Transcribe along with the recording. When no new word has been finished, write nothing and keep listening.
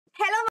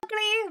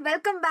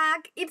Welcome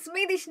back. It's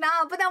me Dishna.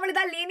 അപ്പോൾ നമ്മൾ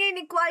ഇതാ ലീനിയർ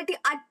ഇൻഇക്വാലിറ്റി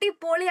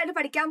അടിപൊളിയായിട്ട്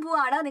പഠിക്കാൻ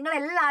പോവാണ്. നിങ്ങൾ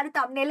എല്ലാവരും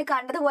തമ്മിൽ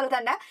കണ്ടതുപോലെ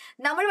തന്നെ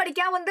നമ്മൾ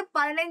പഠിക്കാൻ പോകുന്നത്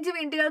 15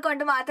 മിനിറ്റുകൾ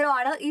കൊണ്ട്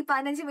മാത്രമാണ്. ഈ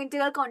 15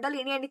 മിനിറ്റുകൾ കൊണ്ട്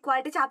ലീനിയർ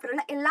ഇൻഇക്വാലിറ്റി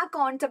ചാപ്റ്ററിലുള്ള എല്ലാ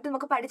കോൺസെപ്റ്റും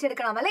നമുക്ക്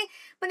പഠിച്ചെടുക്കണം അല്ലേ.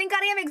 ഇപ്പൊ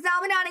നിങ്ങൾക്കറിയാം,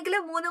 എക്സാമിനാണെങ്കിൽ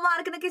 3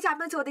 മാർക്കിനൊക്കെ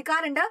ചാപ്റ്റർ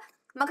ചോദിക്കാറുണ്ട്.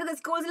 നമുക്ക്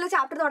സ്കൂൾസിലെ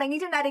ചാപ്റ്റർ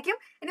തുടങ്ങിയിട്ടുണ്ടായിരിക്കും.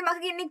 ഇനി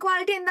നമുക്ക്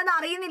ഇൻഇക്വാലിറ്റി എന്താണെന്ന്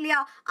അറിയുന്നില്ല,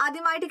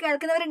 ആദ്യമായിട്ട്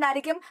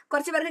കേൾക്കുന്നവരുണ്ടായിരിക്കും.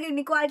 കുറച്ച് പേർക്ക്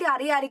ഇൻഇക്വാലിറ്റി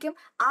അറിയായിരിക്കും.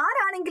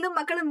 ആരാണെങ്കിലും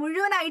മക്കൾ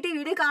മുഴുവനായിട്ട് ഈ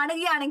വീഡിയോ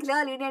കാണുകയാണെങ്കിൽ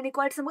ലീനിയർ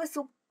ഇൻഇക്വാലിറ്റി നമുക്ക്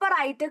സൂപ്പർ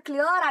ആയിട്ട്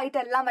ക്ലിയർ ആയിട്ട്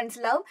എല്ലാം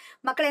മനസ്സിലാവും.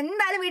 മക്കൾ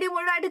എന്തായാലും വീഡിയോ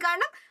മുഴുവനായിട്ട്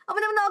കാണണം. അപ്പൊ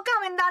നമുക്ക്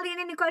നോക്കാം എന്താണ്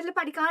ലീനിയർ ഇൻഇക്വാലിറ്റി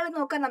പഠിക്കാനുള്ളത്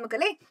നോക്കാം നമുക്ക്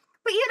അല്ലേ.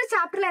 അപ്പൊ ഈ ഒരു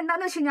ചാപ്റ്ററിൽ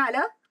എന്താണെന്ന് വെച്ച് കഴിഞ്ഞാൽ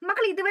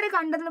മക്കൾ ഇതുവരെ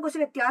കണ്ടതിന്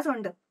കുറച്ച്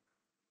വ്യത്യാസമുണ്ട്.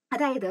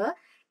 അതായത്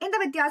എന്താ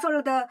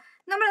വ്യത്യാസമുള്ളത്?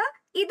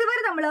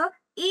 ഇതുവരെ നമ്മള്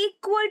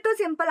ഈക്വൽ ടു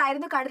സിമ്പിൾ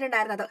ആയിരുന്നു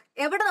കണ്ടിട്ടുണ്ടായിരുന്നത്.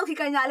 എവിടെ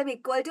നോക്കിക്കഴിഞ്ഞാലും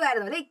ഈക്വൽ ടു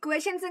ആയിരുന്നു അല്ലെ.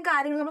 ഇക്വേഷൻസും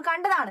കാര്യങ്ങളും നമ്മൾ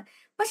കണ്ടതാണ്.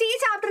 പക്ഷെ ഈ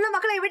ചാപ്റ്ററിൽ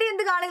മക്കൾ എവിടെ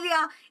എന്ത് കാണില്ല?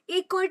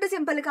 ഈക്വൽ ടു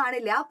സിമ്പിൾ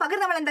കാണില്ല.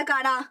 പകരം നമ്മൾ എന്താ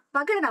കാണാ?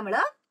 പകരം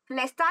നമ്മള്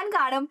ലെസ് ദാൻ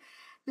കാണും,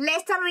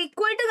 ലെസ് ദാൻ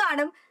ഈക്വൽ ടു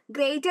കാണും,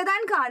 ഗ്രേറ്റർ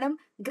ദാൻ കാണും,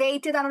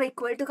 ഗ്രേറ്റർ ദാൻ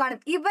ഈക്വൽ ടു കാണും.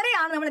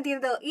 ഇവരെയാണ് നമ്മൾ എന്ത്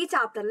ചെയ്യുന്നത് ഈ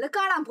ചാപ്റ്ററിൽ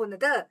കാണാൻ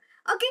പോകുന്നത്.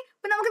 ഓക്കെ,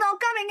 അപ്പൊ നമുക്ക്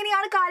നോക്കാം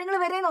എങ്ങനെയാണ് കാര്യങ്ങൾ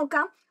വരെ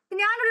നോക്കാം.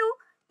 ഞാനൊരു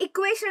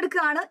ഇക്വേഷൻ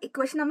എടുക്കുകയാണ്.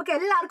 ഇക്വേഷൻ നമുക്ക്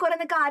എല്ലാവർക്കും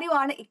അറിയുന്ന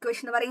കാര്യമാണ്.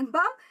 ഇക്വേഷൻ എന്ന്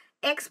പറയുമ്പോൾ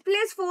x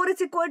 + 4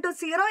 =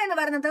 0 എന്ന്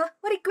പറയുന്നത്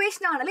ഒരു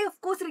ഇക്വേഷൻ ആണ് അല്ലെ. ഓഫ്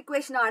കോഴ്സ് ഒരു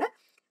ഇക്വേഷൻ ആണ്.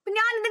 അപ്പൊ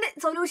ഞാൻ ഇതിന്റെ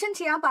സൊല്യൂഷൻ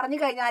ചെയ്യാൻ പറഞ്ഞു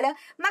കഴിഞ്ഞാൽ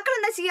മക്കൾ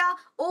എന്താ ചെയ്യാ?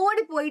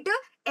 ഓടിപ്പോയിട്ട്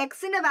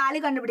എക്സിന്റെ വാല്യൂ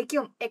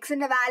കണ്ടുപിടിക്കും.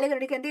 എക്സിന്റെ വാല്യൂ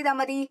കണ്ടുപിടിക്കും. എന്ത് ചെയ്താൽ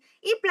മതി?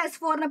 ഈ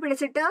 +4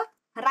 പിടിച്ചിട്ട്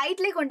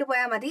റൈറ്റിലേക്ക്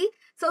കൊണ്ടുപോയാൽ മതി.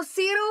 സോ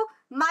 0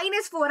 -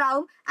 4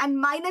 ആവും. ആൻഡ്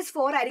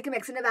 -4 ആയിരിക്കും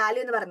എക്സിന്റെ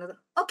വാല്യൂ എന്ന് പറയുന്നത്.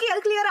 ഓക്കെ,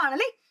 അത് ക്ലിയർ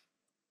ആണല്ലേ.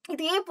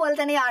 ഇതേപോലെ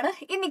തന്നെയാണ്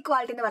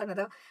ഇൻഇക്വാലിറ്റി എന്ന്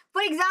പറയുന്നത്.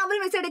 ഫോർ എക്സാമ്പിൾ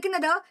മിസ്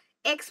എടുക്കുന്നത്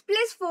x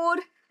 + 4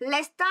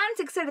 <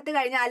 6 എടുത്തു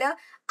കഴിഞ്ഞാൽ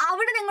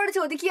അവിടെ നിങ്ങളോട്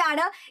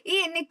ചോദിക്കുകയാണ് ഈ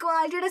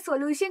ഇൻഇക്വാലിറ്റിയുടെ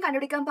സൊല്യൂഷൻ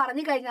കണ്ടുപിടിക്കാൻ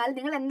പറഞ്ഞു കഴിഞ്ഞാൽ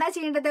നിങ്ങൾ എന്താ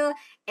ചെയ്യേണ്ടത്?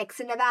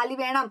 എക്സിന്റെ വാല്യൂ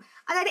വേണം.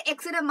 അതായത്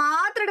എക്സിന്റെ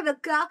മാത്രം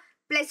വെക്കുക,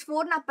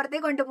 +4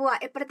 അപ്പുറത്തേക്ക് കൊണ്ടുപോവുക.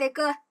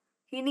 എപ്പുറത്തേക്ക്?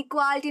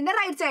 ഇൻഇക്വാലിറ്റിന്റെ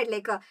റൈറ്റ്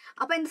സൈഡിലേക്ക്.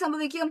 അപ്പൊ എന്ത്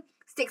സംഭവിക്കും?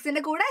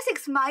 6ന്റെ കൂടെ 6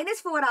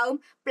 - 4 ആവും.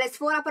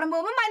 +4 അപ്പുറം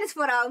പോകുമ്പോൾ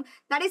 -4 ആവും.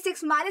 ദാറ്റ് ഈസ്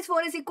 6 -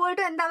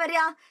 4 = എന്താ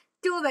വരിക?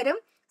 2 വരും.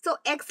 സോ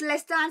x <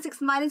 6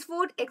 -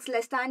 4, x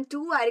 < 2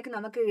 ആയിരിക്കും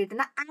നമുക്ക്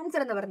കിട്ടുന്ന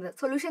ആൻസർ എന്ന് പറയുന്നത്.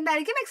 സൊല്യൂഷൻ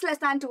എന്തായിരിക്കും? x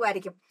 < 2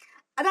 ആയിരിക്കും.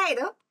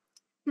 അതായത്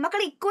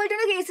മക്കൾ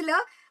ഇക്വാലിറ്റിയുടെ കേസിൽ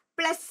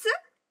പ്ലസ്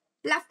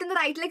ലെഫ്റ്റ് നിന്ന്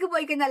റൈറ്റിലേക്ക്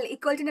പോയി കഴിഞ്ഞാൽ,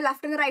 ഇക്വാലിറ്റിന്റെ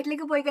ലെഫ്റ്റ് നിന്ന്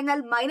റൈറ്റിലേക്ക് പോയി കഴിഞ്ഞാൽ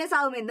മൈനസ്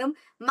ആവുമെന്നും,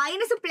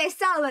 മൈനസ്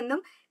പ്ലസ്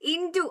ആവുമെന്നും,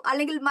 ഇൻറ്റു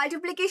അല്ലെങ്കിൽ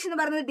മൾട്ടിപ്ലിക്കേഷൻ എന്ന്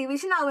പറയുന്നത്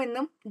ഡിവിഷൻ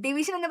ആവുമെന്നും,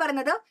 ഡിവിഷൻ എന്ന്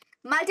പറയുന്നത്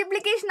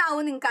മൾട്ടിപ്ലിക്കേഷൻ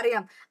ആവും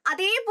നിങ്ങൾക്കറിയാം.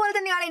 അതേപോലെ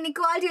തന്നെയാണ്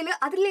ഇൻഇക്വാലിറ്റിയിൽ.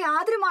 അതിൽ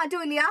യാതൊരു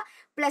മാറ്റവും ഇല്ല.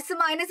 പ്ലസ്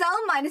മൈനസ്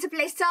ആവും, മൈനസ്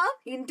പ്ലസ് ആവും,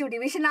 ഇൻറ്റു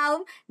ഡിവിഷൻ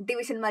ആവും,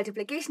 ഡിവിഷൻ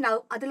മൾട്ടിപ്ലിക്കേഷൻ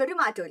ആവും. അതിലൊരു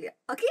മാറ്റവും ഇല്ല.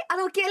 ഓക്കെ,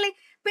 അത് ഓക്കെ അല്ലേ?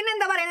 പിന്നെ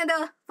എന്താ പറയുന്നത്?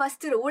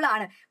 ഫസ്റ്റ് റൂൾ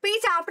ആണ്. ഇപ്പൊ ഈ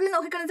ചാപ്റ്ററിൽ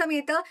നോക്കിക്കുന്ന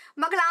സമയത്ത്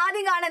മക്കൾ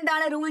ആദ്യം കാണുന്ന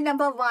എന്താണ്? റൂൾ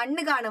നമ്പർ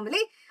 1 കാണും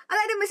അല്ലേ.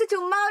 അതായത് മിസ്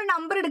ചുമ്മാ ഒരു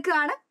നമ്പർ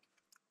എടുക്കുകയാണ്.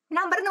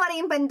 നമ്പർ എന്ന്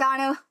പറയുമ്പോൾ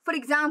എന്താണ്? ഫോർ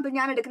എക്സാമ്പിൾ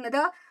ഞാൻ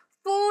എടുക്കുന്നത്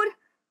 4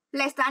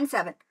 <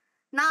 7.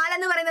 4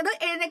 എന്ന് പറയുന്നത്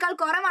 7നേക്കാൾ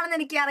കുറവാണെന്ന്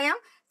എനിക്കറിയാം.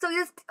 സോ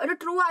ഇത് ഒരു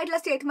ട്രൂ ആയിട്ടുള്ള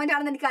സ്റ്റേറ്റ്മെന്റ്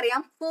ആണെന്ന്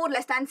എനിക്കറിയാം. 4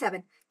 < 7.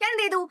 ഞാൻ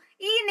എന്ത് ചെയ്തു?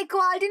 ഈ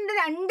ഇൻഇക്വാലിറ്റിന്റെ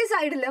രണ്ട്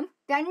സൈഡിലും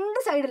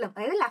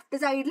അതായത് ലെഫ്റ്റ്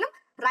സൈഡിലും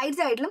റൈറ്റ്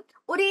സൈഡിലും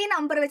ഒരേ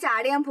നമ്പർ വെച്ച്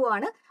ആഡ് ചെയ്യാൻ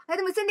പോവാണ്.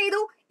 അതായത് മിസ് എന്ത്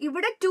ചെയ്തു?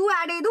 ഇവിടെ 2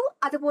 ആഡ് ചെയ്തു,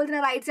 അതുപോലെ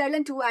തന്നെ റൈറ്റ്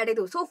സൈഡിലും 2 ആഡ്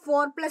ചെയ്തു. സോ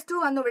 4 + 2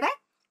 വന്നു.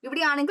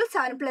 ഇവിടെയാണെങ്കിൽ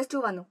 7 +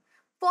 2 വന്നു.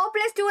 4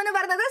 + 2 എന്ന്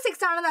പറയുന്നത്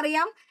 6 ആണെന്ന്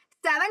അറിയാം.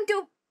 7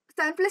 +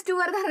 2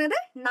 പറയുന്നത്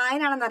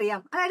 9 ആണെന്ന്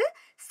അറിയാം. അതായത്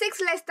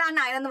 6 <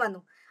 9 എന്ന്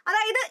വന്നു.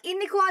 അതായത്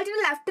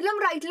ഇൻഇക്വാലിറ്റിയുടെ ലെഫ്റ്റിലും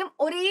റൈറ്റിലും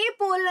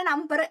ഒരേപോലുള്ള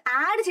നമ്പർ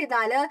ആഡ്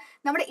ചെയ്താൽ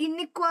നമ്മുടെ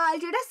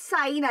ഇൻഇക്വാലിറ്റിയുടെ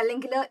സൈൻ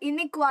അല്ലെങ്കിൽ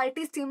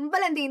ഇൻഇക്വാലിറ്റി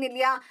സിമ്പിൾ എന്ത്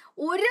ചെയ്യുന്നില്ല?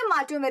 ഒരു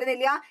മാറ്റവും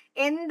വരുന്നില്ല.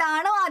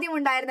 എന്താണോ ആദ്യം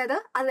ഉണ്ടായിരുന്നത്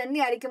അത്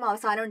തന്നെയായിരിക്കും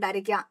അവസാനം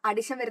ഉണ്ടായിരിക്കുക.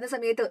 അഡിഷൻ വരുന്ന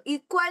സമയത്ത്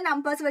ഈക്വൽ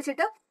നമ്പേഴ്സ്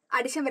വെച്ചിട്ട്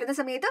അഡിഷൻ വരുന്ന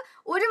സമയത്ത്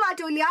ഒരു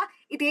മാറ്റവും ഇല്ല.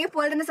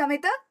 ഇതേപോലെ തന്നെ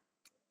സമയത്ത്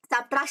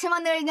സബ്ട്രാക്ഷൻ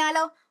വന്നു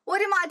കഴിഞ്ഞാലോ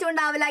ഒരു മാറ്റം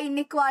ഉണ്ടാവില്ല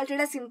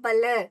ഇൻഇക്വാലിറ്റിയുടെ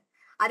സിമ്പിളില്.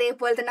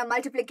 അതേപോലെ തന്നെ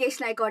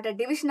മൾട്ടിപ്ലിക്കേഷൻ ആയിക്കോട്ടെ,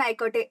 ഡിവിഷൻ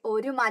ആയിക്കോട്ടെ,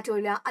 ഒരു മാറ്റവും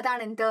ഇല്ല.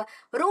 അതാണ് എന്ത്?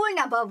 റൂൾ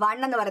നമ്പർ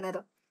 1 എന്ന് പറയുന്നത്.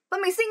 അപ്പൊ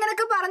മിസ്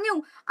ഇങ്ങനൊക്കെ പറഞ്ഞു.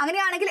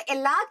 അങ്ങനെയാണെങ്കിൽ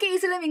എല്ലാ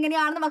കേസിലും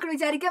ഇങ്ങനെയാണെന്ന് മക്കൾ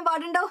വിചാരിക്കാൻ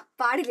പാടുണ്ടോ?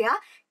 പാടില്ല.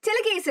 ചില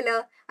കേസിൽ,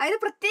 അതായത്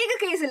പ്രത്യേക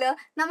കേസിൽ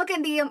നമുക്ക്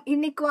എന്ത് ചെയ്യും?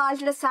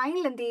 ഇൻഇക്വാലിറ്റിയുടെ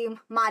സൈനിൽ എന്ത് ചെയ്യും?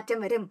 മാറ്റം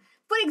വരും.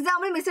 ഫോർ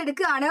എക്സാമ്പിൾ മിസ്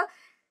എടുക്കുകയാണ്.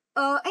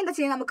 എന്താ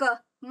ചെയ്യാം? നമുക്ക്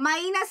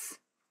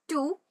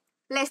 -2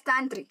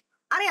 < 3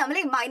 അറിയാം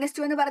അല്ലേ.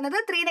 -2 എന്ന് പറയുന്നത്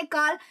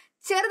 3നേക്കാൾ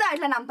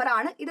ചെറുതായിട്ടുള്ള നമ്പർ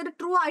ആണ്. ഇതൊരു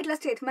ട്രൂ ആയിട്ടുള്ള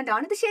സ്റ്റേറ്റ്മെന്റ്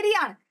ആണ്. ഇത്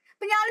ശരിയാണ്.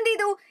 അപ്പൊ ഞാൻ എന്ത്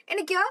ചെയ്തു?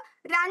 എനിക്ക്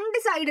രണ്ട്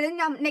സൈഡിലും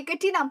ഞാൻ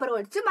നെഗറ്റീവ് നമ്പർ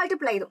വെച്ച്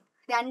മൾട്ടിപ്ലൈ ചെയ്തു.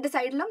 രണ്ട്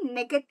സൈഡിലും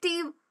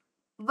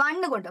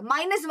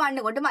 -1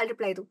 കൊണ്ട്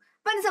മൾട്ടിപ്ലൈ ചെയ്തു.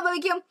 അപ്പൊ എന്ത്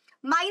സംഭവിക്കും?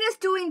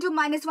 -2 ×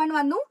 -1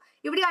 വന്നു.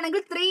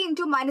 ഇവിടെയാണെങ്കിൽ 3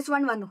 ×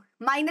 -1 വന്നു.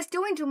 -2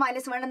 ×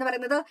 -1 എന്ന്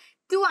പറയുന്നത്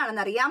 2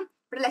 ആണെന്നറിയാം.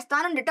 ഇവിടെ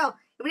ലെസ് ഉണ്ട് കേട്ടോ.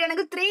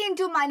 ഇവിടെയാണെങ്കിൽ 3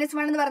 ×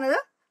 -1 എന്ന് പറയുന്നത്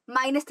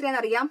 -3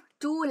 എന്നറിയാം.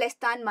 2 <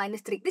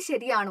 -3. ഇത്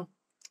ശരിയാണോ?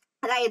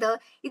 അതായത്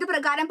ഇത്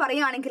പ്രകാരം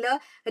പറയുകയാണെങ്കിൽ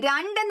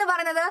 2 എന്ന്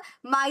പറയുന്നത്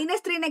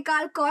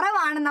 -3നേക്കാൾ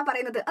കുറവാണെന്നാ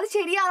പറയുന്നത്. അത്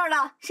ശരിയാണോടാ?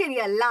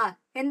 ശരിയല്ല.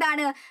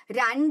 എന്താണ്?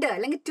 2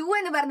 അല്ലെങ്കിൽ 2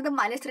 എന്ന് പറയുന്നത്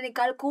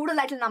 -3നേക്കാൾ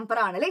കൂടുതലായിട്ടുള്ള നമ്പർ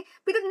ആണ് അല്ലേ.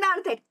 അപ്പൊ ഇതെന്താണ്?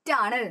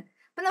 തെറ്റാണ്.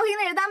 അപ്പൊ നമുക്ക്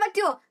ഇങ്ങനെ എഴുതാൻ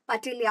പറ്റുമോ?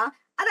 പറ്റില്ല.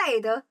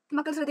 അതായത്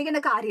മക്കൾ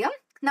ശ്രദ്ധിക്കേണ്ട കാര്യം,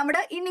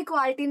 നമ്മുടെ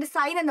ഇൻഇക്വാലിറ്റിന്റെ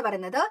സൈൻ എന്ന്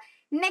പറയുന്നത്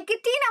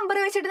നെഗറ്റീവ് നമ്പർ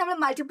വെച്ചിട്ട് നമ്മൾ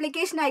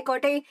മൾട്ടിപ്ലിക്കേഷൻ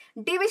ആയിക്കോട്ടെ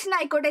ഡിവിഷൻ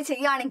ആയിക്കോട്ടെ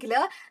ചെയ്യുകയാണെങ്കിൽ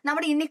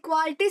നമ്മുടെ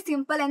ഇൻഇക്വാളിറ്റി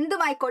സിമ്പിൾ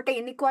എന്തുമായിക്കോട്ടെ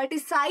ഇൻഇക്വാളിറ്റി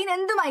സൈൻ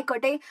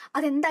എന്തുമായിക്കോട്ടെ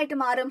അതെന്തായിട്ട്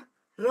മാറും?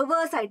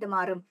 റിവേഴ്സ് ആയിട്ട്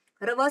മാറും.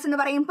 റിവേഴ്സ് എന്ന്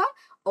പറയുമ്പോൾ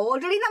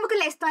ഓൾറെഡി നമുക്ക്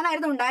ലെസ് താൻ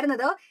ആയിരുന്നു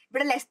ഉണ്ടായിരുന്നത്.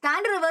 ഇവിടെ ലെസ് താൻ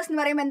റിവേഴ്സ് എന്ന്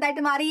പറയുമ്പോൾ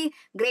എന്തായിട്ട് മാറി?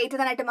 ഗ്രേറ്റർ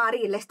താൻ ആയിട്ട് മാറി.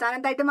 ലെസ് താൻ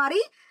എന്തായിട്ട്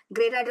മാറി?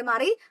 ഗ്രേറ്റർ ആയിട്ട്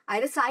മാറി.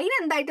 അതായത് സൈൻ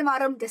എന്തായിട്ട്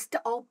മാറും? ജസ്റ്റ്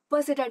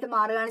ഓപ്പോസിറ്റ് ആയിട്ട്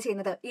മാറുകയാണ്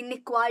ചെയ്യുന്നത്.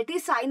 ഇൻഇക്വാളിറ്റി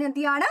സൈൻ എന്ത്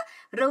ചെയ്യാണ്?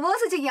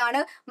 റിവേഴ്സ്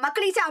ചെയ്യാണ്.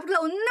 മക്കൾ ഈ ചാപ്റ്ററിൽ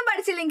ഒന്നും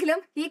പഠിച്ചില്ലെങ്കിലും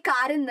ഈ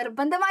കാര്യം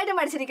നിർബന്ധമായിട്ടും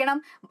പഠിച്ചിരിക്കണം.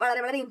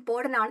 വളരെ വളരെ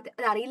ഇമ്പോർട്ടന്റ് ആണ്.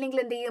 അത്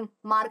അറിയില്ലെങ്കിൽ എന്ത് ചെയ്യും?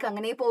 മാർക്ക്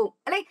അങ്ങനെ പോകും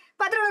അല്ലെ?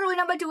 അപ്പൊ അതിലുള്ള റൂൾ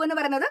നമ്പർ 2 എന്ന്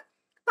പറയുന്നത്.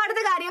 അപ്പൊ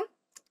അടുത്ത കാര്യം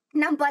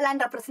നമ്പർ ലൈൻ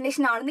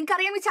റെപ്രസെന്റേഷൻ ആണ്.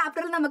 നിങ്ങൾക്കറിയാം ഈ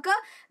ചാപ്റ്ററിൽ നമുക്ക്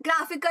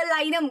ഗ്രാഫിക്കൽ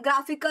ലൈനും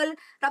ഗ്രാഫിക്കൽ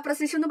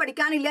റെപ്രസെന്റേഷൻ ഒന്നും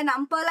പഠിക്കാനില്ല.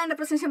 നമ്പർ ലൈൻ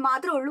റെപ്രസെന്റേഷൻ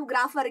മാത്രമേ ഉള്ളൂ.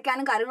 ഗ്രാഫ്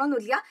വരയ്ക്കാനും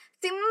കാര്യങ്ങളൊന്നുമില്ല.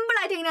 സിമ്പിൾ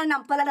ആയിട്ട് എങ്ങനെയാണ്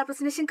നമ്പർ ലൈൻ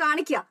റെപ്രസെന്റേഷൻ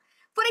കാണിക്കുക?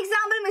 ഫോർ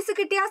എക്സാമ്പിൾ മിസ്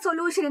കിട്ടിയ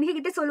സൊല്യൂഷൻ, എനിക്ക്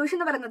കിട്ടിയ സൊല്യൂഷൻ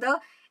എന്ന് പറയുന്നത്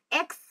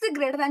എക്സ്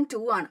ഗ്രേറ്റർ ദാൻ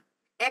 2 ആണ്.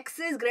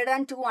 എക്സ് ഈസ് ഗ്രേറ്റർ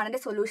ദാൻ 2 ആണ് എന്റെ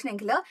സൊല്യൂഷൻ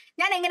എങ്കിൽ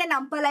ഞാൻ എങ്ങനെ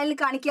നമ്പർ ലൈനിൽ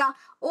കാണിക്കുക?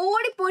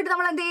 ഓടിപ്പോയിട്ട്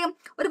നമ്മൾ എന്ത് ചെയ്യും?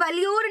 ഒരു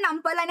വലിയൊരു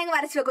നമ്പർ ലൈൻ അങ്ങ്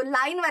വരച്ചു വെക്കും.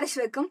 ലൈൻ വരച്ചു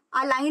വെക്കും.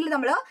 ആ ലൈനിൽ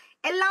നമ്മൾ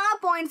എല്ലാ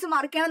പോയിന്റ്സും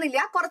മാർക്ക് ചെയ്യണമെന്നില്ല,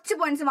 കുറച്ച്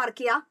പോയിന്റ്സ് മാർക്ക്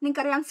ചെയ്യുക.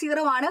 നിങ്ങൾക്കറിയാം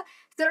 0 ആണ്.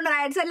 0ന്റെ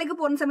റൈറ്റ് സൈഡിലേക്ക്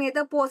പോകുന്ന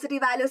സമയത്ത്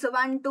പോസിറ്റീവ് വാല്യൂസ്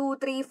 1 2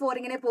 3 4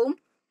 ഇങ്ങനെ പോകും.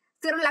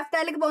 0 ലെഫ്റ്റ്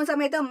സൈഡിലേക്ക് പോകുന്ന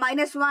സമയത്ത്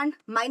 -1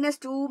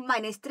 -2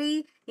 -3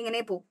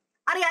 ഇങ്ങനെ പോകും.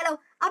 അറിയാലോ?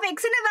 അപ്പൊ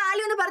എക്സിന്റെ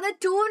വാല്യൂ എന്ന് പറയുന്നത്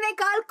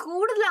 2വിനേക്കാൾ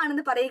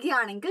കൂടുതലാണെന്ന്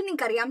പറയുകയാണെങ്കിൽ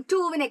നിങ്ങൾക്കറിയാം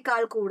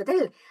 2വിനേക്കാൾ കൂടുതൽ.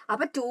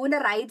 അപ്പൊ 2ന്റെ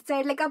റൈറ്റ്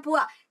സൈഡിലേക്കാ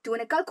പോവാ.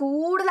 2വിനേക്കാൾ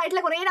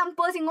കൂടുതലായിട്ടുള്ള കുറെ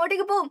നമ്പേഴ്സ്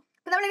ഇങ്ങോട്ടേക്ക് പോകും.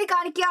 അപ്പൊ നമ്മൾ ഇനി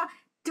കാണിക്കുക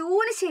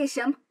 2ന്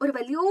ശേഷം ഒരു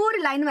വലിയൊരു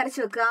ലൈൻ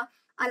വരച്ചു വെക്കുക.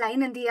 ആ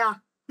ലൈൻ എന്ത് ചെയ്യാ?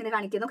 ഇങ്ങനെ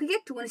കാണിക്കുക. നോക്കിക്കേ,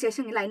 2ന്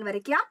ശേഷം ഈ ലൈൻ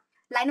വരയ്ക്കുക.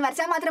 ലൈൻ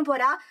വരച്ചാൽ മാത്രം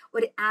പോരാ,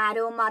 ഒരു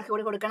ആരോ മാർക്ക്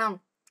കൂടി കൊടുക്കണം.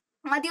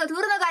 മതിയോ?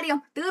 തീർന്ന കാര്യം?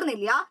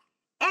 തീർന്നില്ല.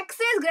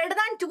 എക്സ് ഈസ് ഗ്രേറ്റർ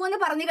ദാൻ 2 എന്ന്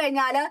പറഞ്ഞു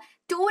കഴിഞ്ഞാൽ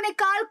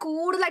 2വിനേക്കാൾ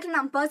കൂടുതലായിട്ടുള്ള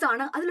നമ്പേഴ്സ്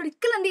ആണ്.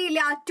 അതിലൊരിക്കലും എന്ത്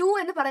ചെയ്യില്ല? 2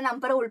 എന്ന് പറയുന്ന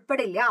നമ്പർ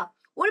ഉൾപ്പെടില്ല.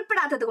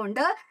 ഉൾപ്പെടാത്തത്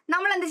കൊണ്ട്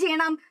നമ്മൾ എന്ത്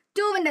ചെയ്യണം?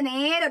 2വിന്റെ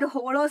നേരെ ഒരു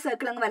ഹോളോ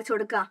സർക്കിൾ അങ്ങ് വരച്ചു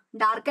കൊടുക്കുക.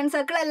 ഡാർക്കൻ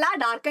സർക്കിൾ അല്ല,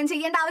 ഡാർക്കൻ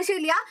ചെയ്യേണ്ട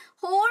ആവശ്യമില്ല.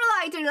 ഹോളോ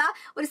ആയിട്ടുള്ള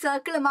ഒരു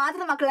സർക്കിൾ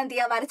മാത്രം മക്കൾ എന്ത്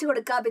ചെയ്യുക? വരച്ചു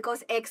കൊടുക്കുക.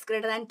 ബിക്കോസ് എക്സ്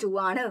ഗ്രേറ്റർ ദാൻ 2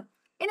 ആണ്.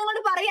 ഇനി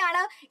കൊണ്ട് പറയാണ്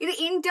ഇത്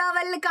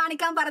ഇന്റർവെല്ലിൽ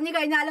കാണിക്കാൻ പറഞ്ഞു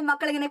കഴിഞ്ഞാലും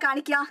മക്കൾ ഇങ്ങനെ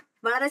കാണിക്കുക.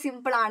 വളരെ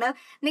സിമ്പിൾ ആണ്.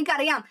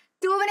 നിങ്ങൾക്കറിയാം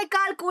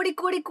 2വിനേക്കാൾ കൂടി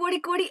കൂടി കൂടി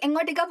കൂടി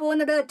എങ്ങോട്ടേക്കാ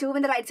പോകുന്നത്?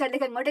 2വിന്റെ റൈറ്റ്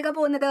സൈഡിലേക്ക് എങ്ങോട്ടേക്കാ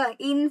പോകുന്നത്?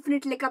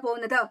 ഇൻഫിനിറ്റിലേക്കാ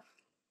പോകുന്നത്.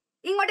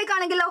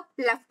 ഇങ്ങോട്ടേക്കാണെങ്കിലോ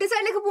ലെഫ്റ്റ്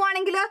സൈഡിലേക്ക്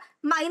പോവാണെങ്കിൽ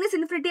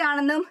 -ഇൻഫിനിറ്റി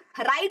ആണെന്നും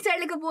റൈറ്റ്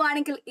സൈഡിലേക്ക്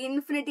പോവാണെങ്കിൽ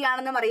ഇൻഫിനിറ്റി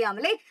ആണെന്നും അറിയാം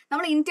അല്ലേ?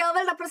 നമ്മൾ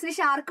ഇന്റർവൽ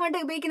റെപ്രസെന്റേഷൻ ആർക്ക് വേണ്ടി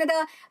ഉപയോഗിക്കുന്നത്?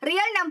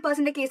 റിയൽ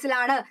നമ്പേഴ്സിന്റെ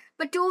കേസിലാണ്.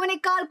 ഇപ്പൊ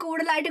 2വിനേക്കാൾ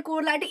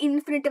കൂടുതലായിട്ട്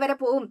ഇൻഫിനിറ്റി വരെ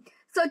പോകും.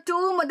 സോ 2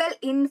 മുതൽ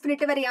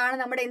ഇൻഫിനിറ്റി വരെയാണ്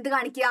നമ്മുടെ എന്ത്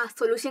കാണിക്കുക?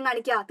 സൊല്യൂഷൻ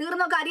കാണിക്കുക.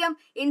 തീർന്നോ കാര്യം?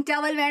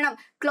 ഇന്റർവൽ വേണം.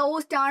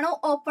 ക്ലോസ്ഡ് ആണോ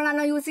ഓപ്പൺ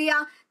ആണോ യൂസ്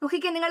ചെയ്യുക?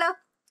 നോക്കിക്കേ നിങ്ങൾ,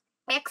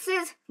 എക്സ്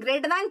ഈസ്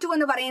ഗ്രേറ്റർ ദാൻ 2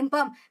 എന്ന്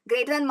പറയുമ്പം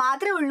ഗ്രേറ്റർ ദാൻ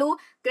മാത്രമേ ഉള്ളൂ.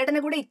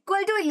 ഗ്രേറ്ററിന്റെ കൂടെ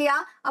ഈക്വൽ ടു ഇല്ല.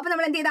 അപ്പൊ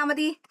നമ്മൾ എന്ത് ചെയ്താൽ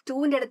മതി?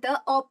 2ന്റെ അടുത്ത്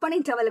ഓപ്പൺ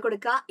ഇന്റർവൽ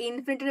കൊടുക്കുക.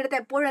 ഇൻഫിനിറ്റിന്റെ അടുത്ത്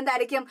എപ്പോഴും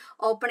എന്തായിരിക്കും?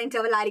 ഓപ്പൺ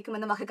ഇന്റർവൽ ആയിരിക്കും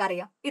എന്ന് നമുക്ക്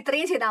അറിയാം.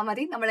 ഇത്രയും ചെയ്താൽ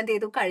മതി. നമ്മൾ എന്ത്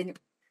ചെയ്തു? കഴിഞ്ഞു.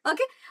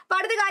 ഓക്കെ. അപ്പൊ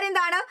അടുത്ത കാര്യം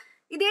എന്താണ്?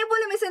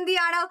 ഇതേപോലെ മിസ് എന്ത്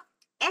ചെയ്യാണ്?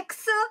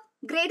 X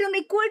greater or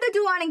equal to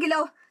 2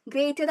 ആണെങ്കിലോ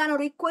greater than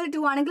or equal to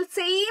ആണെങ്കിൽ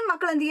സെയിം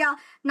മക്കൾ എന്ത് ചെയ്യുക?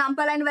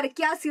 നമ്പർ ലൈൻ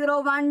വരയ്ക്കുക. 0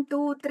 1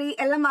 2 3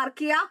 എല്ലാം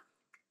മാർക്ക് ചെയ്യുക.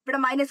 ഇവിടെ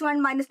 -1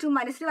 -2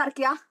 -3 വർക്ക്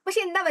ചെയ്യുക.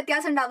 പക്ഷെ എന്താ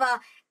വ്യത്യാസം ഉണ്ടാവുക?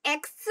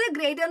 X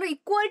greater or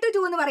equal to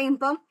 2 എന്ന്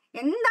പറയുമ്പം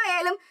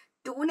എന്തായാലും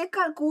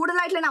 2വിനേക്കാൾ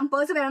കൂടുതലായിട്ടുള്ള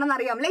നമ്പേഴ്സ് വരണമെന്ന്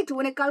അറിയാം അല്ലേ?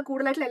 2വിനേക്കാൾ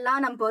കൂടുതലായിട്ടുള്ള എല്ലാ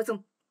നമ്പേഴ്സും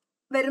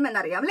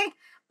വരുമെന്നറിയാം അല്ലേ?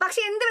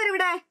 പക്ഷെ എന്ത് വരും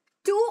ഇവിടെ?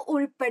 2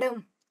 ഉൾപ്പെടും.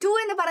 2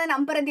 എന്ന് പറയുന്ന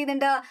നമ്പർ എന്ത്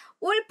ചെയ്യുന്നുണ്ട്?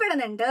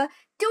 ഉൾപ്പെടുന്നുണ്ട്.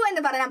 2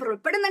 എന്ന് പറയുന്ന നമ്പർ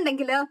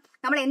ഉൾപ്പെടുന്നുണ്ടെങ്കിൽ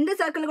നമ്മൾ എന്ത്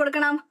സർക്കിൾ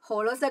കൊടുക്കണം?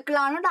 ഹോളോ സർക്കിൾ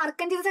ആണോ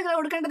ഡാർക്കൻ ചെയ്ത സർക്കിൾ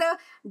കൊടുക്കേണ്ടത്?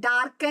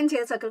 ഡാർക്കൻ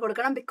ചെയ്ത സർക്കിൾ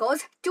കൊടുക്കണം.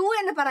 ബിക്കോസ് 2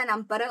 എന്ന് പറയുന്ന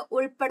നമ്പർ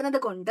ഉൾപ്പെടുന്നത്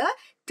കൊണ്ട്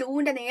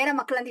 2ന്റെ നേരെ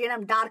മക്കൾ എന്ത്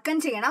ചെയ്യണം? ഡാർക്കൻ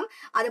ചെയ്യണം.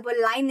 അതുപോലെ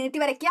ലൈൻ നീട്ടി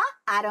വരയ്ക്കുക,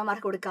 ആരോ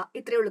മാർക്ക് കൊടുക്കുക.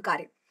 ഇത്രയേ ഉള്ളൂ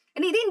കാര്യം.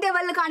 ഇനി ഇത്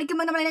ഇന്റർവെല്ലിൽ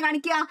കാണിക്കുമ്പോൾ നമ്മൾ എങ്ങനെ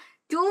കാണിക്കുക?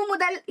 2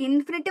 മുതൽ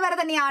ഇൻഫിനിറ്റി വരെ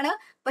തന്നെയാണ്.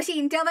 പക്ഷെ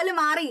ഇന്റർവെല്ല്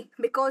മാറി.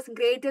 Because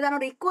greater than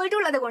or equal to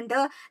ഉള്ളത് കൊണ്ട്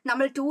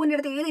നമ്മൾ 2ന്റെ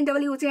അടുത്ത് ഏത്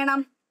ഇന്റർവെൽ യൂസ്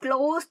ചെയ്യണം?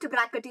 ക്ലോസ്ഡ്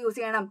ബ്രാക്കറ്റ് യൂസ്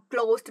ചെയ്യണം.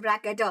 Closed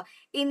bracket.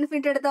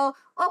 ഇൻഫിനിറ്റി എടുത്തോ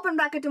ഓപ്പൺ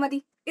ബ്രാക്കറ്റ് മതി.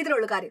 ഇത്രേ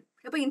ഉള്ളൂ കാര്യം.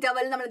 അപ്പൊ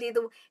ഇന്റർവെൽ നമ്മൾ എന്ത്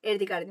ചെയ്തു?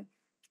 എഴുതി കഴിഞ്ഞു.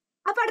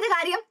 അപ്പൊ അടുത്ത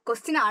കാര്യം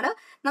ക്വസ്റ്റ്യൻ ആണ്.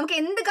 നമുക്ക്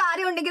എന്ത്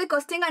കാര്യം ഉണ്ടെങ്കിലും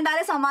ക്വസ്റ്റ്യൻ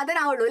കണ്ടാലേ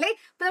സമാധാനം ആവുള്ളൂ അല്ലേ?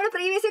 ഇപ്പൊ നമ്മൾ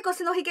പ്രീവിയസ് ഇയർ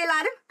ക്വസ്റ്റ്യൻ നോക്കിയാൽ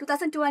എല്ലാവരും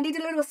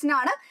 2022 ഒരു ക്വസ്റ്റ്യൻ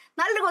ആണ്.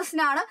 നല്ലൊരു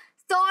ക്വസ്റ്റ്യൻ ആണ്.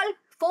 Solve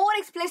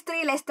 4x +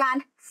 3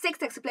 >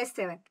 6x +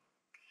 7.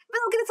 അപ്പൊ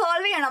നമുക്കിത്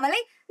സോൾവ് ചെയ്യണം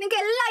അല്ലേ? നിങ്ങൾക്ക്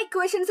എല്ലാ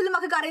ഇക്വേഷൻസിലും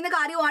നമുക്ക് അറിയുന്ന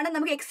കാര്യമാണ്.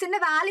 നമുക്ക് എക്സിന്റെ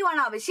വാല്യൂ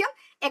ആണ് ആവശ്യം.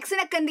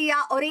 എക്സിനൊക്കെ എന്ത്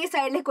ചെയ്യുക? ഒരേ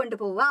സൈഡിലേക്ക്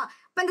കൊണ്ടുപോവുക.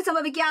 അപ്പൊ എന്ത്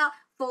സംഭവിക്കുക?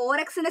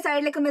 4xന്റെ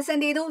സൈഡിലേക്ക് മിസ്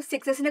എന്ത് ചെയ്തു?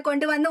 6xനെ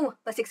കൊണ്ടുവന്നു.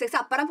 അപ്പൊ 6x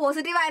അപ്പുറം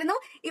പോസിറ്റീവ് ആയിരുന്നു.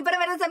 ഇപ്പുറം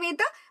വരുന്ന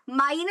സമയത്ത്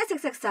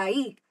 -6x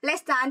ആയി.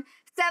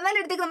 >7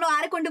 അടുത്തേക്ക് നമ്മൾ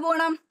ആരെ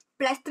കൊണ്ടുപോകണം?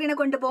 +3നെ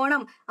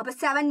കൊണ്ടുപോകണം. അപ്പൊ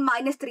 7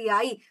 -3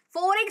 ആയി.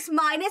 4x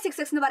 -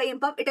 6x എന്ന്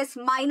പറയുമ്പോൾ ഇറ്റ് ഇസ്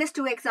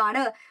 -2x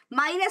ആണ്.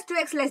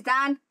 -2x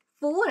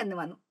 <4 എന്ന്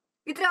വന്നു.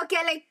 ഇത്ര ഓക്കെ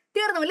അല്ലേ?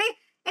 തീർന്നു അല്ലേ?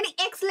 ഇനി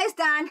x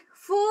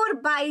 <4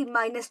 /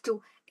 -2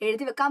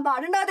 എഴുതി വെക്കാൻ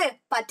പാടുണ്ടോ? അത്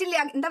പറ്റില്ല.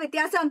 എന്താ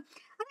വ്യത്യാസം?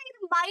 അതായത്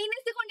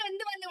മൈനസ് കൊണ്ട്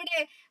എന്ത് വന്നു? ഇവിടെ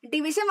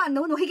ഡിവിഷൻ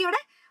വന്നു. നോക്കിക്കേ,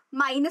 ഇവിടെ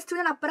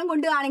 -2 അപ്പുറം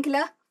കൊണ്ടുപോവാണെങ്കിൽ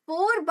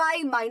 4 /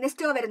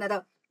 -2 വരുന്നത്.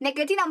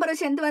 നെഗറ്റീവ് നമ്പർ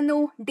വെച്ച് എന്ത് വന്നു?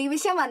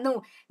 ഡിവിഷൻ വന്നു.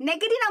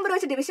 നെഗറ്റീവ് നമ്പർ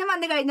വെച്ച് ഡിവിഷൻ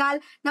വന്നു കഴിഞ്ഞാൽ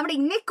നമ്മുടെ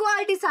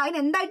ഇൻഇക്വാലിറ്റി സൈൻ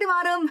എന്തായിട്ട്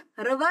മാറും?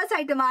 റിവേഴ്സ്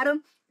ആയിട്ട് മാറും.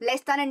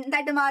 ലെസ് ദാൻ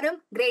എന്തായിട്ട് മാറും?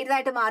 ഗ്രേറ്റർ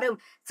ആയിട്ട് മാറും.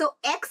 So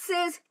X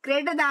is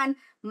greater than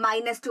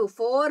 -2.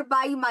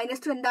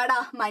 4/-2 എന്താടാ?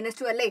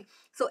 -2 അല്ലേ?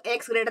 സോ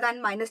എക്സ് ഗ്രേറ്റർ ദാൻ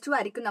 -2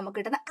 ആയിരിക്കും നമുക്ക്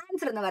കിട്ടുന്ന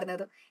ആൻസർ എന്ന്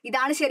പറയുന്നത്.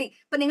 ഇതാണ് ശരി.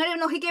 ഇപ്പൊ നിങ്ങൾ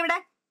നോക്കിക്കേ, ഇവിടെ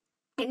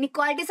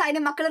ഇൻഇക്വാലിറ്റി സൈന്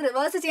മക്കൾ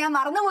റിവേഴ്സ് ചെയ്യാൻ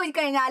മറന്നു പോയി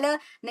കഴിഞ്ഞാൽ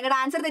നിങ്ങളുടെ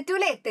ആൻസർ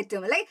തെറ്റൂലേ?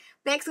 തെറ്റും അല്ലേ?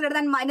 എക്സ് ഗ്രേറ്റർ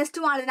ദാൻ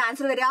 -2 ആണ് ഇതിന്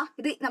ആൻസർ വരിക.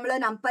 ഇത് നമ്മൾ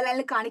നമ്പർ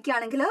ലൈനിൽ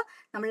കാണിക്കുകയാണെങ്കിൽ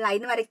നമ്മൾ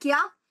ലൈൻ വരയ്ക്കുക.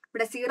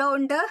 ഇവിടെ 0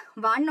 ഉണ്ട്,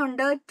 1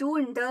 ഉണ്ട്, 2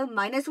 ഉണ്ട്,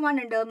 -1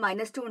 ഉണ്ട്,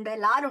 -2 ഉണ്ട്,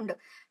 എല്ലാവരും ഉണ്ട്.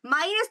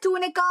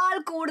 -2നേക്കാൾ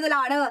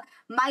കൂടുതലാണ്,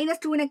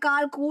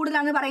 -2നേക്കാൾ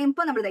കൂടുതലാണെന്ന്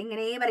പറയുമ്പോൾ നമ്മൾ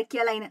ഇങ്ങനെ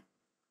വരയ്ക്കുക ലൈന്.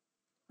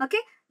 ഓക്കെ,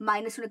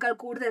 -2നേക്കാൾ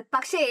കൂടുതൽ.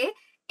 പക്ഷേ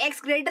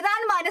എക്സ് ഗ്രേറ്റർ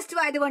ദാൻ -2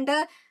 ആയതുകൊണ്ട്,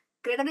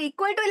 ഗ്രേറ്റർ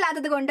ഈക്വൽ ടു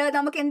ഇല്ലാത്തത് കൊണ്ട്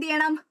നമുക്ക് എന്ത്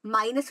ചെയ്യണം?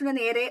 -ന്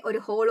നേരെ ഒരു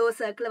ഹോളോ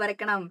സർക്കിൾ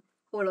വരയ്ക്കണം.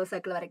 ഹോളോ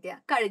സർക്കിൾ വരയ്ക്കുക.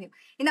 കഴിഞ്ഞു.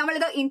 ഇനി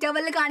നമ്മളിത്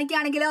ഇന്റർവെല്ലിൽ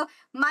കാണിക്കുകയാണെങ്കിലോ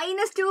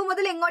 -2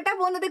 മുതൽ എങ്ങോട്ടാ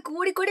പോകുന്നത്?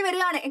 കൂടി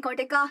വരികയാണ്.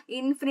 എങ്ങോട്ടേക്കാ?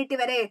 ഇൻഫിനിറ്റി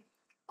വരെ.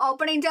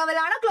 ഓപ്പൺ ഇന്റർവെൽ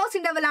ആണോ ക്ലോസ്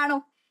ഇന്റർവെൽ ആണോ?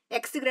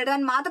 എക്സ് ഗ്രേറ്റർ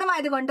ദാൻ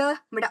മാത്രമായതുകൊണ്ട്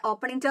ഇവിടെ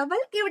ഓപ്പൺ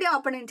ഇന്റർവെൽ, ഇവിടെ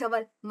ഓപ്പൺ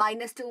ഇന്റർവെൽ.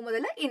 -2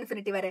 മുതൽ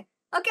ഇൻഫിനിറ്റി വരെ.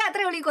 ഓക്കെ,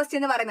 അത്രേ ഉള്ളൂ ഈ ക്വസ്റ്റ്യൻ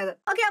എന്ന് പറയുന്നത്.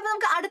 ഓക്കെ, അപ്പൊ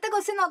നമുക്ക് അടുത്ത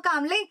ക്വസ്റ്റ്യൻ നോക്കാം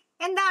അല്ലേ?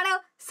 എന്താണ്?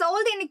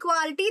 Solve the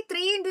inequality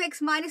 3 × x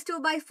 -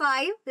 2/5 ≤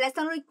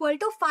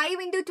 5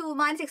 × 2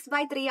 -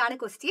 x/3 ആണ്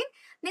ക്വസ്റ്റ്യൻ.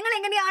 നിങ്ങൾ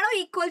എങ്ങനെയാണോ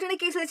ഈക്വൽ ടു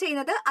കേസിൽ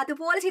ചെയ്യുന്നത്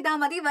അതുപോലെ ചെയ്താൽ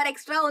മതി. വേറെ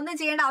എക്സ്ട്രാ ഒന്നും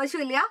ചെയ്യേണ്ട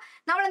ആവശ്യമില്ല.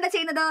 നമ്മൾ എന്താ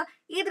ചെയ്യുന്നത്?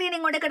 ഈ 3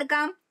 ഇങ്ങോട്ടേക്ക്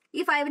എടുക്കാം,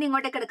 ഈ 5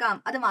 ഇങ്ങോട്ടേക്ക് എടുക്കാം.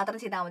 അത് മാത്രം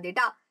ചെയ്താൽ മതി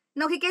കേട്ടാ.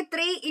 നോക്കിക്കേ,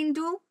 3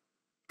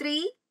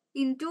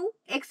 ×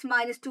 x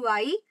 - 2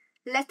 ആയി.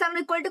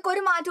 ≤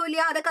 ഒരു മാറ്റവും ഇല്ല.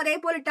 അതൊക്കെ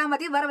അതേപോലെ ഇട്ടാൽ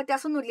മതി, വേറെ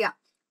വ്യത്യാസമൊന്നുമില്ല.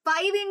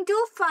 5 × 2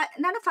 -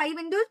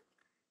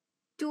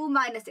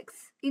 x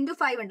 ×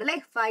 5 ഉണ്ട് അല്ലേ?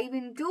 5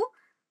 × 2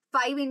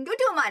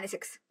 -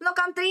 x.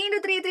 നോക്കാം. 3 ×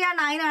 3 3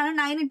 9 ആണ്.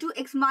 9 ×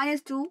 x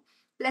 - 2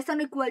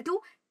 ≤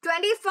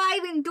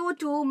 25 ×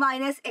 2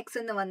 - x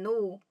എന്ന് വന്നു.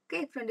 Okay,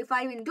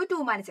 25 ×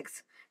 2 - x.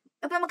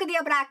 അപ്പൊ നമുക്ക് എന്ത്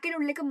ചെയ്യാം?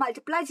 ബ്രാക്കറ്റിനുള്ളിലേക്ക്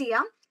മൾട്ടിപ്ലൈ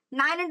ചെയ്യാം.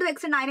 9 × x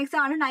 9x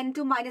ആണ്. 9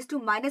 × -2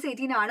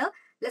 -18 ആണ്.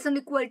 ≤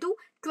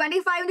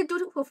 25 ×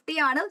 2 50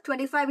 ആണ്.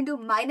 25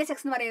 × -x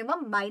എന്ന് പറയുമ്പോൾ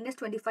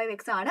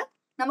 -25x ആണ്.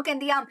 നമുക്ക്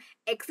എന്ത് ചെയ്യാം?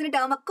 എക്സിന്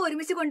ടേം ഒക്കെ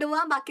ഒരുമിച്ച്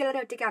കൊണ്ടുപോകാം, ബാക്കിയുള്ളവരെ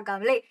ഒറ്റയ്ക്ക് ആക്കാം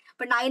അല്ലേ?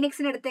 അപ്പൊ 9x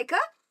അടുത്തേക്ക്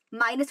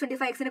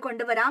 -25x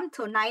കൊണ്ടുവരാം.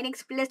 സോ 9x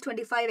 +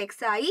 25x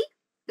ആയി.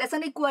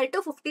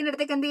 ≤ 15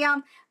 അടുത്തേക്ക് എന്ത് ചെയ്യാം?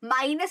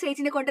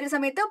 -18 കൊണ്ടുവരുന്ന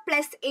സമയത്ത്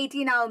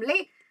 +18 ആവും അല്ലേ?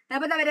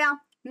 അപ്പൊ എന്താ വരാം?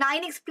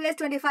 9x +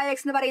 25x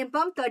എന്ന്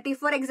പറയുമ്പോൾ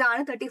 34x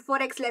ആണ്.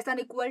 34x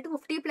 ≤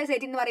 50 +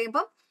 18 എന്ന്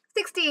പറയുമ്പോൾ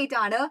 68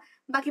 ആണ്.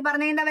 ബാക്കി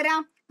പറഞ്ഞ എന്താ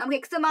വരാം? നമുക്ക്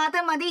x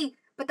മാത്രം മതി.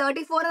 ഇപ്പൊ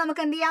 34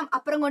 നമുക്ക് എന്ത് ചെയ്യാം?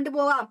 അപ്പുറം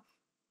കൊണ്ടുപോവാം.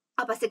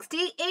 അപ്പൊ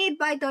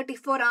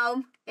 68/34 ആവും.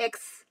 x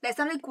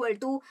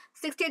 ≤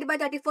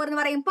 68/34 എന്ന്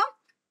പറയുമ്പോൾ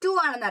 2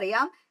 ആണെന്ന്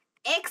അറിയാം.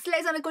 x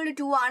 ≤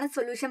 2 ആണ്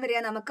സൊല്യൂഷൻ വരിക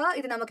നമുക്ക്.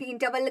 ഇത് നമുക്ക്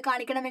ഇന്റർവെല്ലിൽ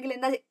കാണിക്കണമെങ്കിൽ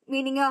എന്താ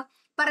മീനിങ്?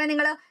 പറഞ്ഞ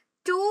നിങ്ങൾ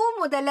 2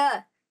 മുതൽ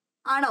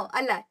ആണോ?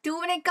 അല്ല,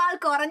 2നേക്കാൾ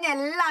കുറഞ്ഞ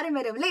എല്ലാവരും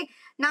വരും അല്ലേ?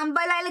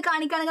 നമ്പർ ലൈനിൽ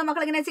കാണിക്കുകയാണെങ്കിൽ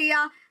മക്കൾ എങ്ങനെ ചെയ്യാ?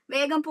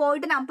 വേഗം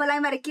പോയിട്ട് നമ്പർ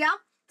ലൈൻ വരയ്ക്കുക.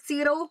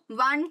 0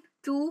 1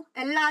 2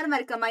 എല്ലാവരും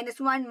വരയ്ക്കുക.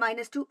 -1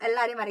 -2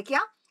 എല്ലാവരും വരയ്ക്കുക.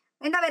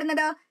 എന്താ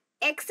വരുന്നത്?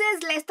 x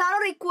is less than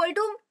or equal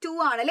to 2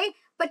 ആണ് അല്ലേ?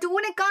 അപ്പൊ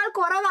 2നേക്കാൾ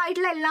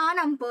കുറവായിട്ടുള്ള എല്ലാ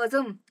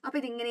നമ്പേഴ്സും അപ്പൊ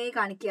ഇതിങ്ങനെ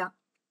കാണിക്കുക.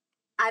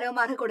 ആരോ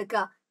മാർക്ക്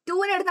കൊടുക്കുക.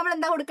 2ന് അടുത്ത് നമ്മൾ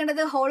എന്താ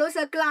കൊടുക്കേണ്ടത്? ഹോളോ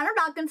സർക്കിൾ ആണോ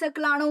ഡാർക്കൻ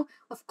സർക്കിൾ ആണോ?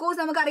 ഓഫ് കോഴ്സ്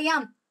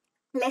നമുക്കറിയാം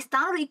less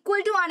than or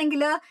equal to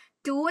ആണെങ്കിൽ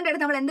 2ന്റെ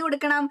അടുത്ത് നമ്മൾ എന്ത്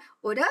കൊടുക്കണം?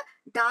 ഒരു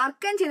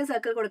ഡാർക്കൻ ചെയ്ത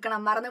സർക്കിൾ കൊടുക്കണം.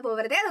 മറന്നു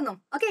പോകരുതേ അതൊന്നും.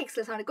 Okay, x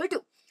 =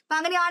 2. അപ്പൊ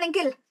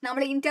അങ്ങനെയാണെങ്കിൽ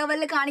നമ്മൾ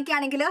ഇന്റർവെല്ലിൽ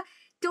കാണിക്കുകയാണെങ്കിൽ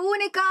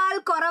 2നേക്കാൾ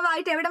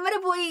കുറവായിട്ട് എവിടം വരെ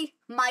പോയി?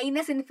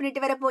 -∞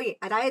 വരെ പോയി.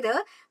 അതായത്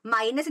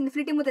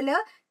 -∞ മുതൽ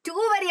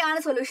 2 വരെയാണ്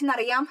സൊല്യൂഷൻ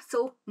അറിയാം. സോ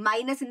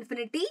 -∞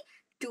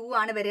 2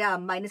 ആണ് വരിക.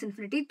 -∞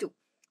 2.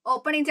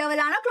 ഓപ്പൺ ഇന്റർവെൽ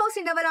ആണോ ക്ലോസ്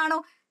ഇന്റർവെൽ ആണോ?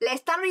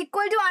 Less than or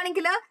equal to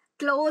ആണെങ്കിൽ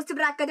ക്ലോസ്ഡ്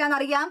ബ്രാക്കറ്റ് ആണെന്ന്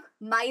അറിയാം.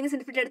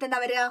 -∞ അടുത്ത് എന്താ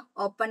വരിക?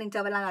 ഓപ്പൺ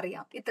ഇന്റർവെൽ ആണെന്ന്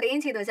അറിയാം. ഇത്രയും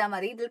ചെയ്ത് വെച്ചാൽ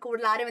മതി. ഇതിൽ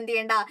കൂടുതൽ ആരും എന്ത്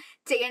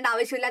ചെയ്യേണ്ട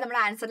ആവശ്യമില്ല. നമ്മൾ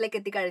ആൻസറിലേക്ക്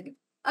എത്തിക്കഴിഞ്ഞു.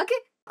 ഓക്കെ,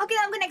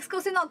 നമുക്ക് നെക്സ്റ്റ്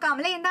ക്വസ്റ്റ്യൻ നോക്കാം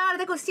അല്ലെ? എന്താണ്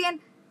അടുത്ത question?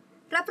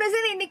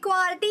 represent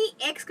inequality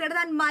x greater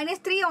than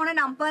 -3 on a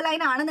number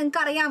line ആണ്. നിങ്ങൾക്ക്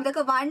അറിയാം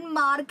ഇതൊക്കെ 1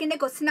 മാർക്കിന്റെ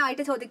ക്വസ്റ്റ്യൻ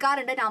ആയിട്ട്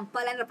ചോദിക്കാറുണ്ട്.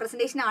 നമ്പർ ലൈൻ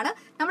റെപ്രസെന്റേഷൻ ആണ്.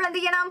 നമ്മൾ എന്ത്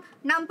ചെയ്യണം?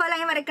 നമ്പർ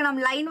ലൈൻ വരയ്ക്കണം,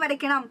 ലൈൻ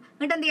വരയ്ക്കണം.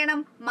 എന്നിട്ട് എന്ത്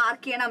ചെയ്യണം?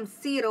 മാർക്ക് ചെയ്യണം.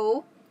 0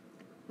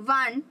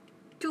 1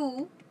 2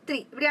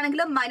 3.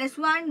 ഇവിടെയാണെങ്കിൽ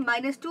 -1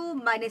 -2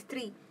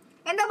 -3.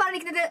 എന്താ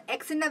പറഞ്ഞിരിക്കുന്നത്?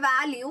 എക്സിന്റെ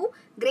വാല്യൂ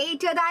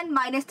ഗ്രേറ്റർ ദാൻ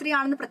 -3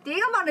 ആണെന്ന്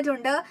പ്രത്യേകം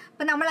പറഞ്ഞിട്ടുണ്ട്.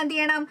 അപ്പൊ നമ്മൾ എന്ത്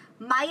ചെയ്യണം?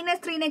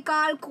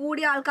 -3നേക്കാൾ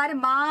കൂടിയ ആൾക്കാർ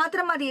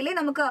മാത്രം മതിയല്ലേ?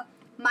 നമുക്ക്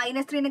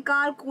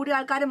 -3നേക്കാൾ കൂടിയ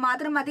ആൾക്കാർ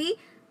മാത്രം മതി.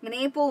 ഇങ്ങനെ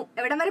പോവും.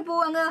 എവിടം വരെ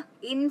പോവും? അങ്ങ്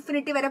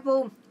ഇൻഫിനിറ്റി വരെ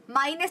പോവും.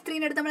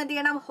 -3ന്റെ അടുത്ത് നമ്മൾ എന്ത്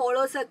ചെയ്യണം?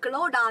 ഹോളോ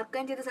സർക്കിളോ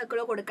ഡാർക്കൻ ചെയ്ത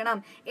സർക്കിളോ കൊടുക്കണം.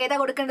 ഏതാ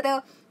കൊടുക്കേണ്ടത്?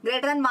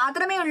 ഗ്രേറ്റർ ദാൻ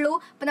മാത്രമേ ഉള്ളൂ.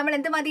 അപ്പൊ നമ്മൾ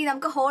എന്ത് മതി?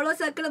 നമുക്ക് ഹോളോ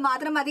സർക്കിൾ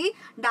മാത്രം മതി.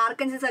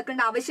 ഡാർക്കൻ ചെയ്ത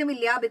സർക്കിളിന്റെ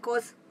ആവശ്യമില്ല.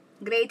 ബിക്കോസ്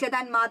ഗ്രേറ്റർ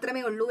ദാൻ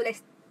മാത്രമേ ഉള്ളൂ.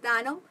 Less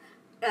ദാനോ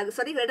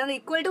greater than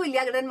equal to ഇല്ല.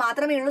 ഗ്രേറ്റർ ദാൻ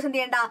മാത്രമേ ഉള്ളൂ. എന്ത്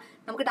ചെയ്യണ്ട?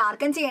 നമുക്ക്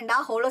ഡാർക്കൻ ചെയ്യണ്ട.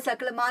 ഹോളോ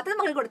സർക്കിൾ മാത്രം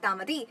നമുക്ക് കൊടുത്താൽ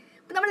മതി.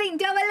 അപ്പൊ നമ്മൾ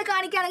ഇന്റർവെല്ലിൽ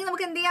കാണിക്കുകയാണെങ്കിൽ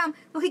നമുക്ക് എന്ത് ചെയ്യാം?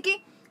 നോക്കിക്കേ,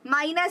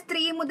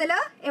 -3 മുതൽ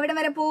എവിടെ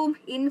വരെ പോവും?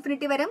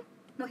 ഇൻഫിനിറ്റി വരും.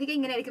 നോക്കിക്കേ,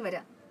 ഇങ്ങനെ ആയിരിക്കും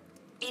വരിക.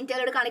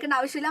 ഇന്ത്യയിലോട് കാണിക്കേണ്ട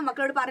ആവശ്യമില്ല.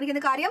 മക്കളോട്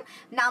പറഞ്ഞിരിക്കുന്ന കാര്യം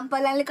നമ്പർ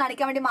ലൈനിൽ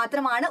കാണിക്കാൻ വേണ്ടി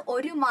മാത്രമാണ്.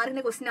 1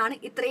 മാർക്കിന്റെ ക്വസ്റ്റ്യൻ ആണ്.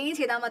 ഇത്രയും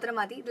ചെയ്താൽ മാത്രം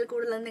മതി. ഇതിൽ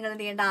കൂടുതൽ നിങ്ങൾ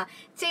എന്ത്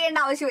ചെയ്യേണ്ട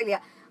ആവശ്യമില്ല.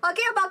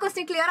 ഓക്കെ, അപ്പൊ ആ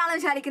ക്വസ്റ്റ്യൻ ക്ലിയർ ആണെന്ന്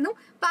വിചാരിക്കുന്നു.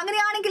 അപ്പൊ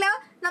അങ്ങനെയാണെങ്കിൽ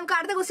നമുക്ക്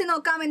അടുത്ത ക്വസ്റ്റ്യൻ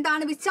നോക്കാം.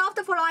 എന്താണ്? Which of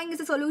the following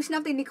is A solution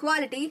of the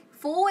inequality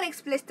 4x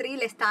 + 3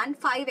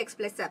 > 5x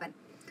 + 7?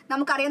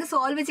 നമുക്കറിയാതെ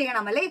solve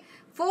ചെയ്യണം അല്ലേ.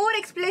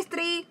 4x +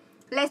 3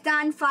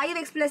 >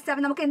 5x +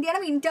 7 നമുക്ക് എന്ത്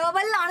ചെയ്യണം?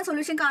 ഇന്റർവെല്ലാണ്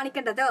സൊല്യൂഷൻ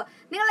കാണിക്കേണ്ടത്.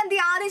 നിങ്ങൾ എന്ത്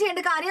ആദ്യം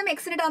ചെയ്യേണ്ട കാര്യം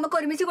എക്സിന്റെ ടേം ഒക്കെ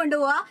ഒരുമിച്ച്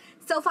കൊണ്ടുപോവുക.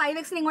 സോ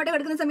 5x ഇങ്ങോട്ട്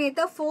എടുക്കുന്ന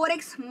സമയത്ത്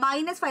 4x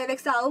 -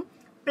 5x ആവും.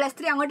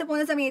 +3 അങ്ങോട്ട്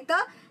പോകുന്ന സമയത്ത്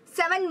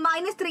 7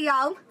 - 3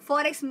 ആവും.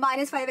 4x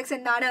 - 5x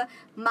എന്താണ്?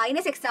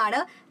 -x ആണ്.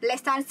 >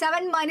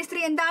 7 -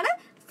 3 എന്താണ്?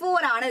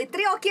 4 ആണ്.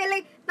 ഇത്രയും ഓക്കെ അല്ലേ?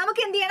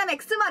 നമുക്ക് എന്ത് ചെയ്യണം?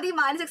 എക്സ് മതി,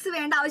 -x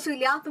വേണ്ട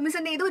ആവശ്യമില്ല. അപ്പൊ മിസ്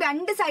എന്ത് ചെയ്തു?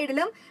 രണ്ട്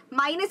സൈഡിലും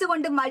മൈനസ്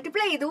കൊണ്ട്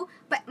മൾട്ടിപ്ലൈ ചെയ്തു.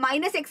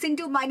 -x ×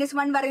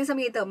 -1 പറയുന്ന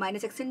സമയത്ത്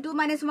 -x ×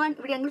 -1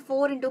 ഇവിടെ ഞങ്ങൾ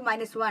 4 ×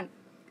 -1.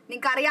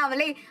 നിങ്ങൾക്ക്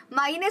അറിയാമല്ലേ,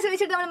 മൈനസ്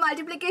വെച്ചിട്ട് നമ്മൾ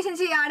മൾട്ടിപ്ലിക്കേഷൻ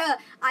ചെയ്യാണ്,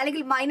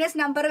 അല്ലെങ്കിൽ മൈനസ്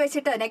നമ്പർ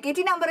വെച്ചിട്ട്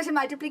നെഗറ്റീവ് നമ്പർ വെച്ച്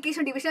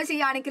മൾട്ടിപ്ലിക്കേഷൻ ഡിവിഷൻ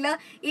ചെയ്യുകയാണെങ്കിൽ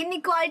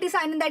ഇൻഇക്വാലിറ്റി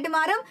സൈൻ എന്തായിട്ട്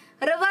മാറും?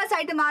 റിവേഴ്സ്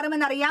ആയിട്ട്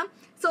മാറുമെന്നറിയാം.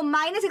 സോ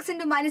 -x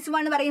 ×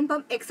 -1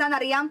 പറയുമ്പം എക്സ്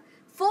ആണെന്നറിയാം.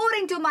 4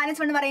 ×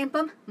 -1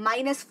 പറയുമ്പം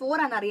 -4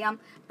 ആണെന്നറിയാം.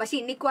 പക്ഷെ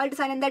ഇൻഇക്വാലിറ്റി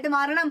സൈൻ എന്തായിട്ട്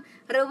മാറണം?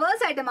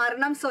 റിവേഴ്സ് ആയിട്ട്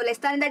മാറണം. സോ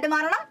ലെസ് ദാൻ എന്തായിട്ട്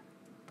മാറണം?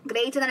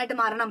 ഗ്രേറ്റർ ദാൻ ആയിട്ട്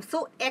മാറണം. So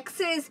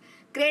X is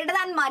greater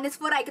than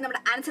 -4 ആയിരിക്കും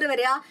നമ്മുടെ ആൻസർ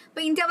വരിക.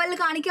 അപ്പൊ ഇന്റർവെല്ലിൽ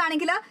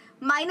കാണിക്കുകയാണെങ്കിൽ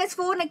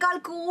 -4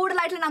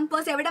 കൂടുതലായിട്ടുള്ള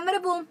നമ്പേഴ്സ് എവിടം വരെ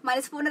പോവും?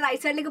 -4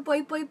 റൈറ്റ് സൈഡിലേക്ക്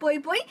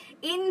പോയി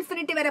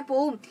ഇൻഫിനിറ്റി വരെ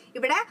പോവും.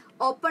 ഇവിടെ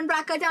ഓപ്പൺ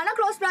ബ്രാക്കറ്റ് ആണോ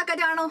ക്ലോസ്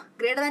ബ്രാക്കറ്റ് ആണോ?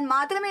 ഗ്രേറ്റർ ദാൻ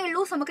മാത്രമേ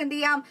ഉള്ളൂ. സോ നമുക്ക്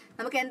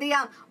എന്ത്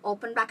ചെയ്യാം?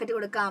 ഓപ്പൺ ബ്രാക്കറ്റ്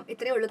കൊടുക്കാം.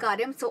 ഇത്രയേ ഉള്ളൂ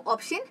കാര്യം. So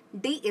option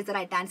D is the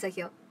right answer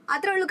here.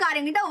 അത്രേ ഉള്ളൂ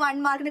കാര്യം കേട്ടോ.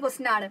 1 മാർക്കിന്റെ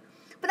ക്വസ്റ്റ്യൻ ആണ്.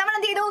 അപ്പൊ നമ്മൾ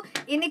എന്ത് ചെയ്തു?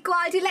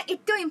 ഇൻഇക്വാലിറ്റിയിലെ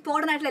ഏറ്റവും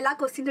ഇമ്പോർട്ടന്റ് ആയിട്ടുള്ള എല്ലാ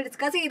ക്വസ്റ്റ്യൻസും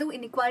ഡിസ്കസ് ചെയ്തു.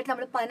 ഇൻഇക്വാലിറ്റി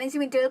നമ്മൾ 15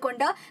 മിനിറ്റുകൾ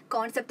കൊണ്ട്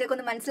കോൺസെപ്റ്റ് ഒക്കെ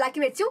ഒന്ന് മനസ്സിലാക്കി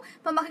വെച്ചു.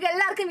 അപ്പൊ മക്കൾക്ക്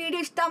എല്ലാവർക്കും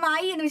വീഡിയോ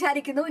ഇഷ്ടമായി എന്ന്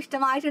വിചാരിക്കുന്നു.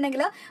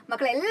 ഇഷ്ടമായിട്ടുണ്ടെങ്കിൽ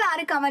മക്കൾ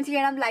എല്ലാവരും കമന്റ്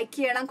ചെയ്യണം, ലൈക്ക്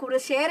ചെയ്യണം,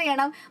 കൂടുതൽ ഷെയർ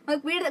ചെയ്യണം.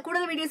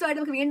 കൂടുതൽ വീഡിയോസുമായിട്ട്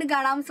നമുക്ക് വീണ്ടും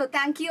കാണാം. So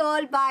thank you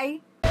all. By.